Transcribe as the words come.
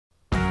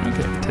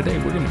Okay, today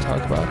we're going to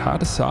talk about how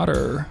to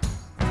solder.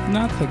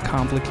 Not the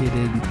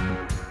complicated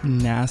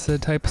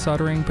NASA type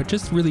soldering, but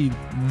just really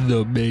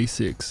the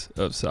basics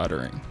of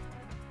soldering.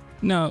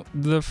 Now,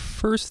 the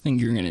first thing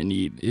you're going to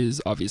need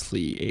is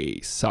obviously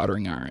a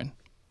soldering iron.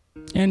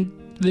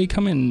 And they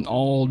come in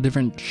all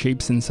different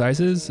shapes and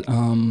sizes.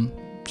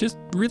 Just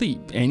really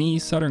any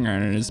soldering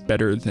iron is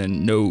better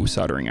than no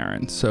soldering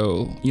iron.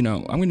 So, I'm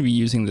going to be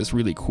using this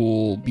really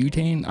cool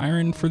butane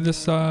iron for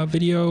this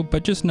video,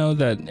 but just know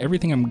that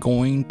everything I'm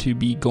going to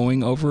be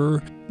going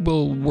over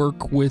will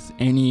work with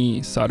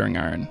any soldering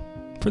iron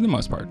for the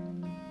most part.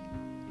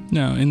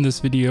 Now, in this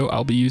video,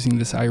 I'll be using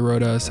this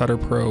Iroda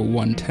Solderpro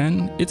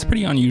 110. It's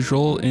pretty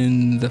unusual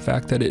in the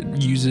fact that it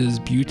uses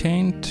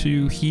butane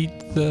to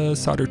heat the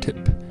solder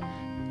tip.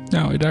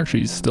 Now, it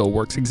actually still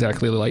works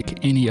exactly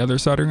like any other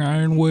soldering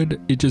iron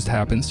would. It just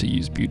happens to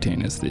use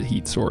butane as the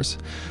heat source.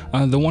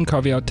 The one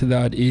caveat to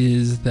that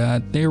is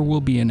that there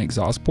will be an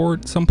exhaust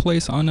port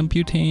someplace on a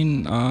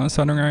butane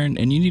soldering iron,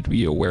 and you need to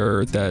be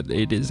aware that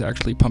it is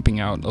actually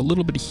pumping out a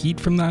little bit of heat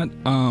from that.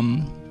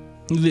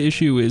 The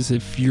issue is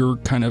if you're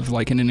kind of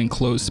like in an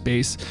enclosed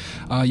space,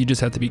 you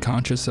just have to be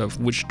conscious of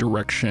which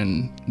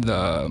direction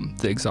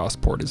the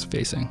exhaust port is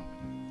facing.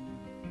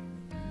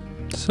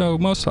 So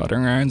most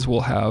soldering irons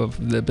will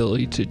have the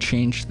ability to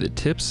change the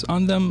tips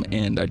on them,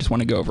 and I just want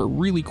to go over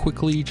really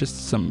quickly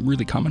just some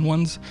really common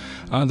ones.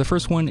 The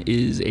first one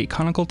is a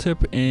conical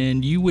tip,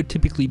 and you would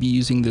typically be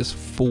using this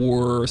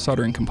for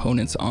soldering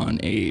components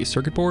on a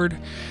circuit board,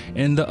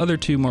 and the other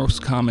two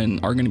most common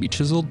are going to be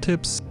chiseled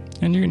tips.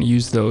 And you're going to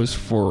use those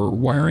for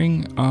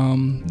wiring.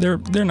 They're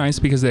nice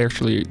because they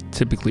actually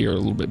typically are a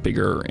little bit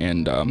bigger,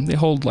 and they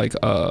hold like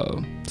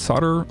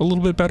solder a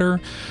little bit better.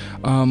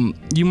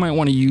 You might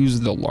want to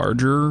use the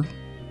larger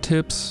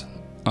tips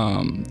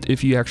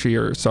if you actually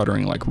are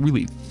soldering like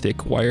really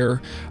thick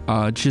wire.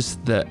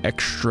 Just the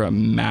extra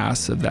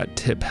mass of that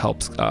tip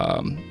helps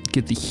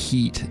get the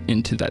heat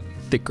into that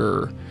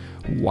thicker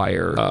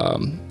wire.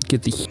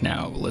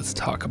 Now let's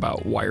talk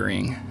about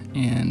wiring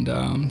and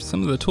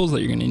some of the tools that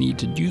you're going to need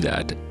to do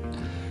that.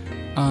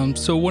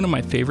 So one of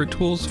my favorite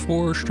tools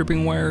for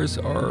stripping wires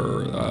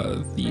are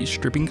these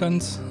stripping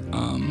guns.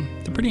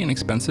 They're pretty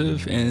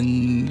inexpensive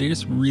and they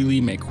just really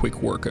make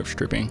quick work of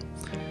stripping.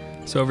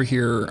 So over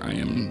here I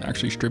am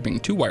actually stripping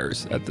two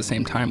wires at the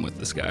same time with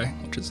this guy,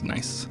 which is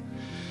nice.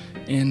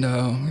 And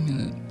we're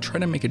going to try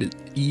to make it as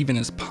even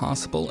as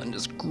possible and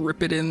just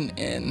grip it in,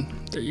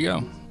 and there you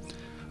go.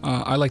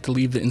 I like to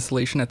leave the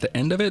insulation at the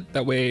end of it,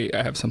 that way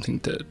I have something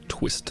to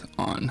twist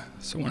on.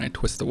 So when I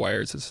twist the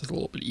wires, this is a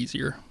little bit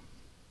easier.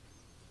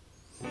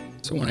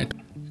 So when I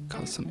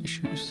cause some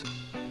issues.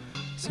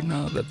 So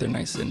now that they're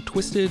nice and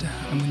twisted,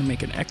 I'm going to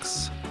make an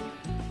X.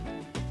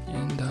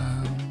 And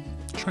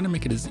try to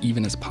make it as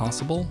even as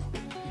possible.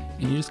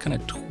 And you just kind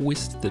of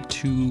twist the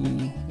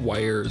two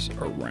wires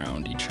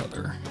around each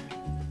other.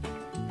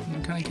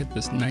 And kind of get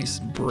this nice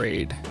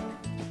braid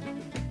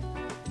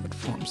that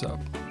forms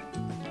up.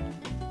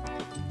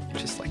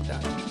 Just like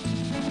that.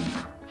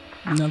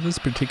 Now this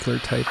particular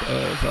type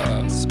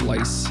of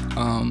splice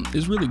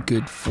is really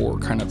good for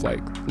kind of like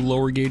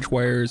lower gauge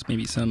wires,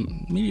 maybe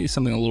something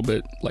a little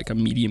bit like a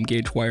medium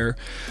gauge wire.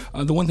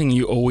 The one thing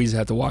you always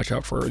have to watch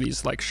out for are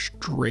these like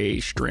stray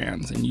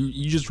strands, and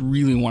you just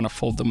really want to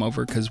fold them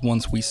over, because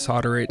once we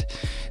solder it,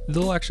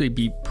 they'll actually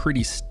be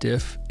pretty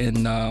stiff,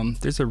 and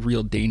there's a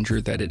real danger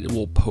that it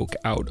will poke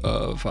out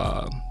of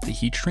the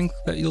heat shrink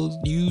that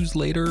you'll use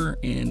later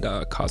and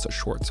cause a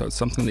short. So it's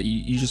something that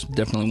you just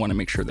definitely want to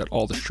make sure that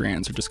all the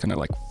strands are just kind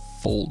of like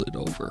folded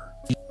over.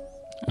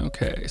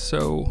 Okay,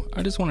 so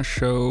I just want to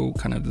show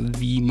kind of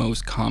the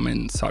most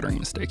common soldering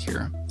mistake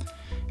here,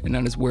 and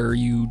that is where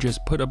you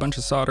just put a bunch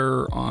of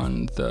solder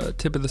on the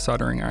tip of the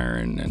soldering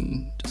iron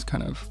and just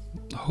kind of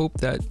hope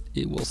that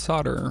it will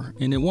solder,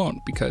 and it won't,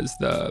 because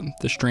the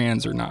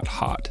strands are not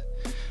hot.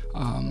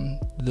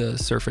 The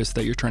surface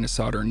that you're trying to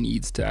solder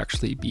needs to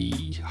actually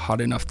be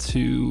hot enough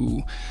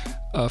to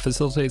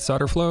facilitate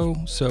solder flow.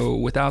 So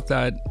without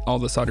that, all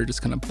the solder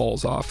just kind of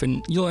balls off,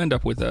 and you'll end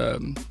up with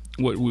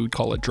what we would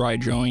call a dry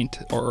joint,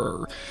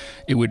 or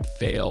it would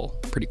fail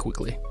pretty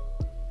quickly.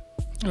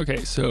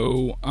 Okay,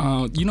 so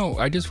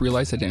I just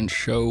realized I didn't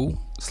show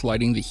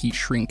sliding the heat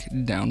shrink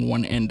down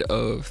one end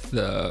of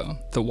the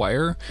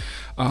wire.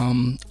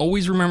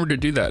 Always remember to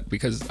do that,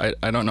 because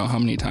I don't know how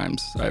many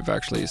times I've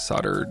actually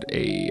soldered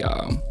a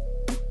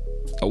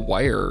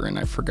wire and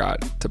I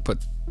forgot to put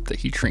the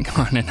heat shrink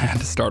on and I had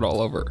to start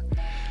all over.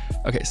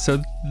 Okay,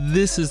 so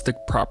this is the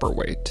proper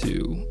way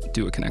to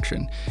do a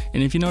connection.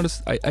 And if you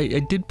notice,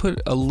 I did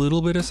put a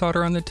little bit of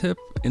solder on the tip,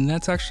 and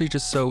that's actually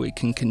just so it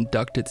can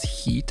conduct its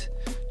heat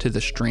to the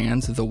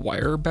strands of the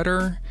wire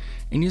better.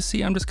 And you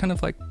see I'm just kind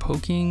of like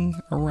poking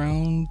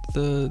around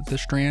the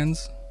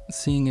strands,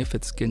 seeing if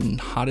it's getting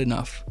hot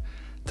enough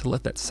to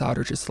let that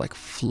solder just like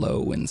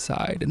flow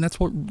inside. And that's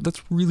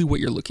really what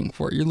you're looking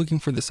for. You're looking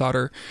for the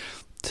solder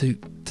to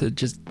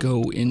just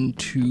go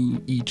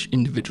into each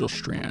individual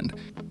strand.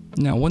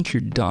 Now, once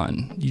you're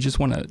done, you just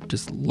want to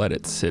just let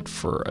it sit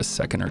for a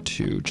second or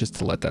two, just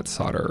to let that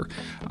solder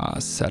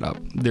set up.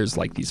 There's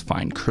like these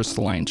fine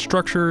crystalline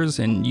structures,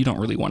 and you don't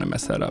really want to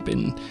mess that up,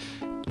 and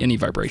any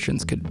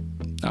vibrations could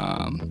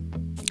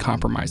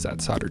compromise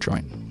that solder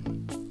joint.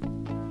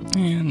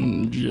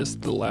 And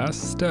just the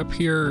last step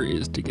here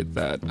is to get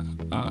that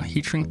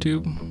heat shrink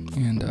tube,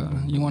 and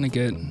you want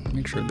to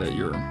make sure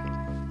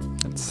that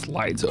it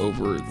slides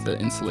over the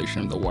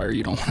insulation of the wire.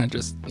 You don't want to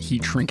just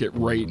heat shrink it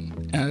right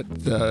at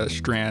the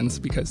strands,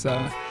 because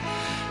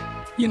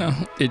you know,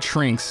 it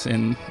shrinks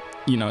and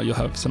you know, you'll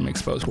have some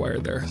exposed wire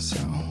there. So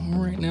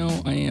right now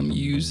I am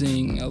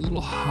using a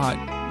little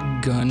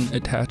hot gun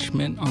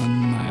attachment on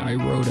my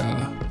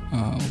Iroda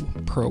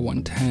Pro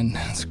 110.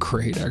 It's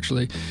great,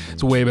 actually.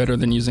 It's way better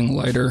than using a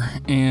lighter.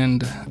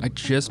 And I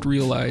just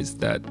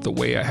realized that the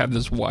way I have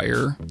this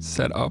wire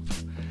set up,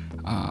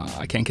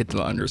 I can't get to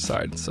the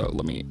underside. So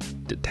let me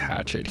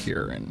detach it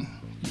here, and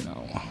you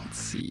know, let's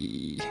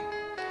see.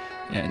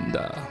 And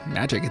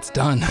magic, it's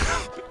done.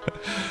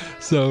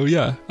 So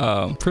yeah,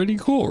 pretty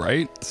cool,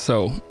 right?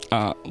 So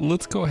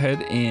let's go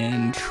ahead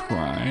and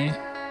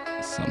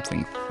try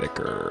something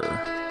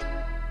thicker.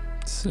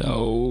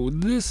 So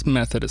this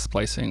method of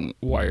splicing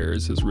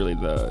wires is really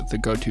the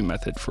go-to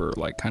method for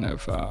like kind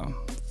of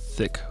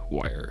thick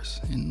wires.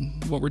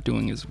 And what we're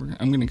doing is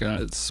I'm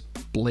gonna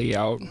splay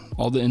out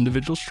all the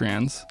individual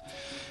strands.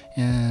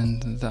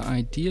 And the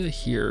idea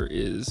here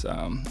is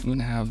I'm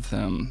gonna have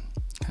them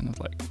kind of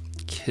like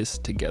kiss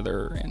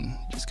together and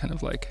just kind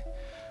of like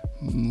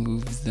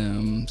move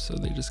them so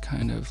they just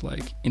kind of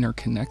like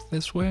interconnect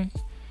this way,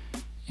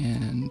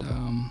 and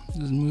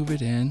just move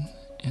it in.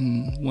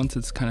 And once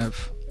it's kind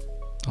of,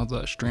 all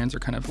the strands are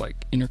kind of like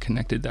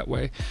interconnected that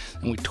way,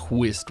 and we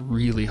twist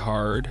really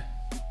hard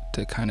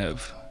to kind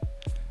of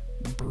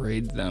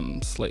braid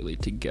them slightly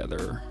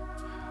together.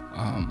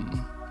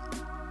 And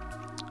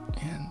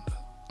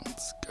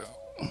let's go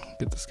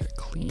get this guy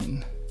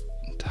clean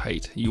and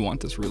tight. You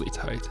want this really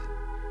tight.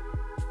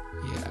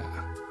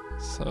 Yeah,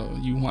 so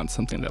you want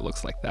something that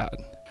looks like that.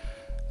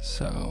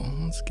 So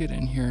let's get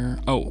in here.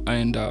 Oh,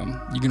 and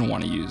you're gonna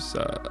want to use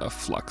a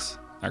flux,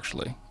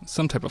 actually,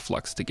 some type of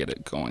flux to get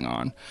it going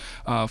on.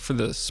 For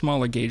the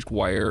smaller gauged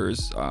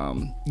wires,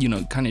 you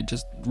know, kind of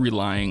just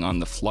relying on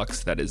the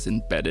flux that is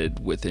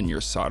embedded within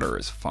your solder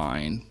is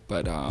fine.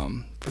 But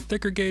for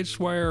thicker gauged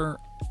wire,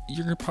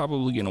 you're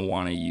probably gonna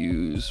want to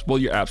use, well,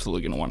 you're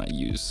absolutely gonna want to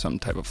use some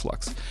type of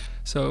flux.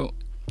 So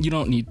you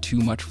don't need too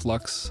much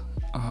flux.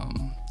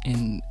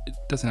 And it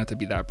doesn't have to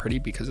be that pretty,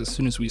 because as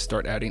soon as we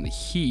start adding the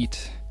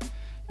heat,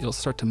 it'll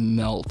start to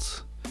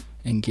melt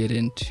and get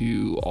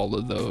into all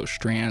of those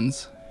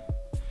strands.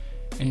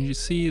 And you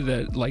see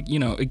that, like, you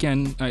know,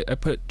 again, I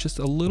put just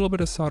a little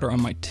bit of solder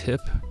on my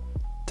tip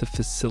to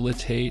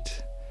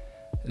facilitate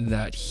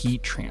that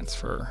heat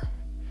transfer.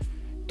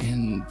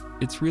 And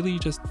it's really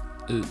just,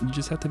 you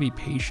just have to be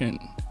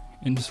patient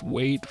and just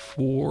wait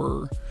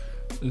for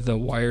the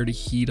wire to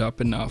heat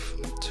up enough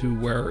to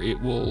where it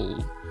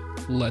will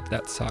let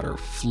that solder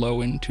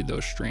flow into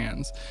those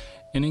strands.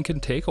 And it can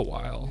take a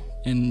while,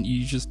 and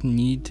you just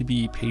need to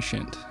be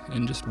patient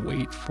and just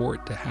wait for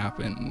it to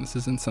happen. This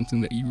isn't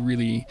something that you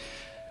really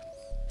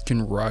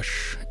can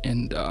rush,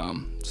 and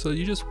so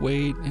you just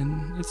wait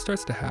and it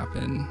starts to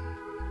happen,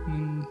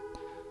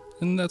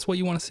 and that's what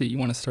you want to see. You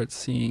want to start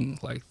seeing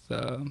like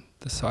the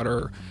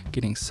solder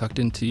getting sucked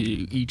into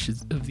each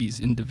of these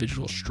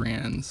individual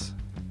strands,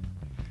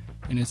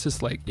 and it's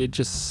just like, it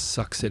just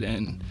sucks it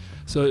in.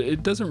 So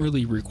it doesn't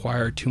really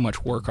require too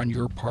much work on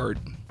your part,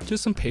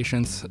 just some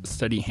patience,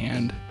 steady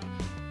hand,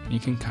 and you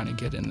can kind of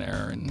get in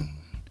there and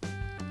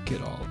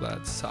get all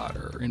that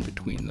solder in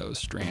between those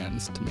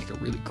strands to make a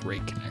really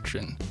great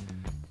connection.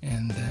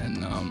 And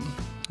then,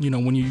 you know,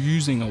 when you're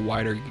using a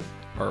wider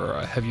or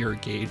a heavier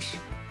gauge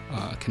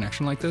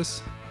connection like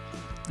this,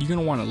 you're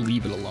gonna want to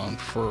leave it alone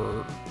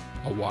for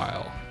a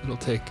while. It'll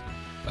take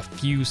a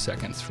few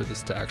seconds for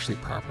this to actually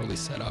properly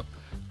set up.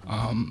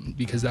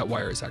 Because that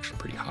wire is actually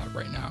pretty hot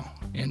right now,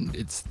 and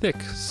it's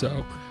thick,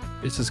 so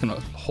it's just gonna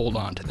hold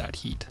on to that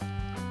heat.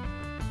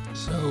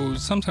 So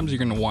sometimes you're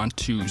gonna want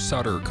to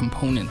solder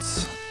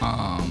components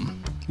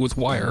with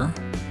wire,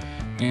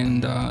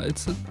 and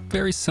it's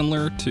very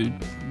similar to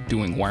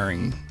doing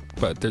wiring,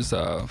 but there's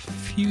a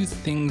few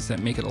things that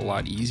make it a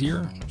lot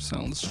easier.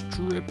 So let's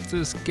strip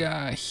this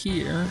guy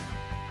here,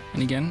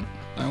 and again,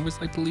 I always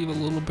like to leave a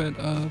little bit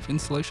of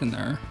insulation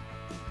there.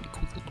 A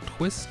quick little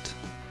twist.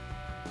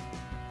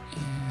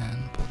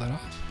 That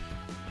off.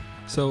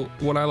 So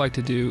what I like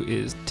to do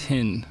is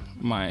tin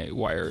my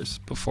wires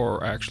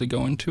before I actually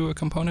go into a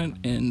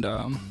component, and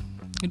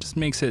it just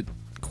makes it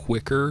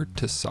quicker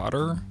to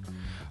solder,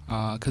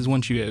 because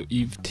once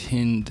you've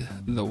tinned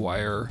the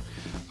wire,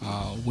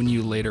 when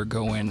you later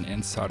go in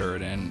and solder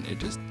it in,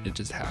 it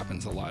just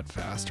happens a lot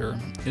faster.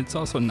 It's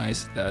also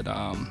nice that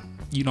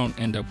you don't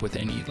end up with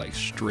any like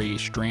stray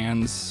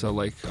strands. So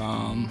like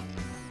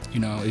you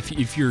know,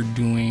 if you're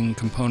doing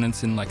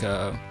components in like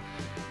a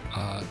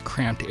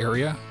cramped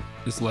area,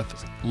 is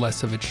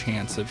less of a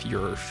chance of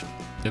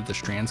the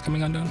strands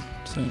coming undone.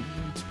 So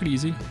it's pretty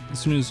easy. As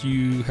soon as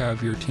you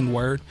have your tin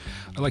wired,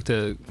 I like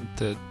to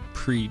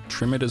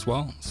pre-trim it as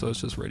well, so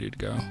it's just ready to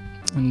go.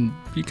 And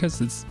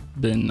because it's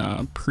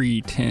been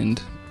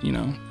pre-tinned, you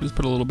know, just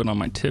put a little bit on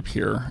my tip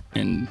here,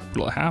 and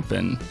what'll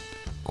happen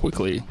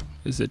quickly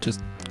is it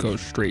just goes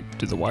straight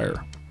to the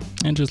wire.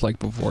 And just like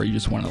before, you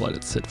just want to let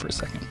it sit for a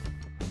second.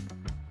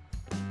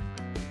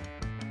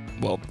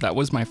 Well, that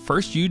was my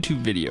first YouTube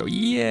video.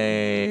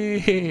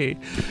 Yay!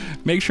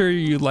 Make sure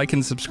you like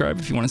and subscribe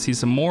if you want to see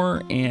some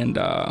more. And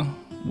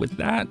with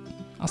that,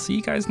 I'll see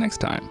you guys next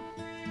time.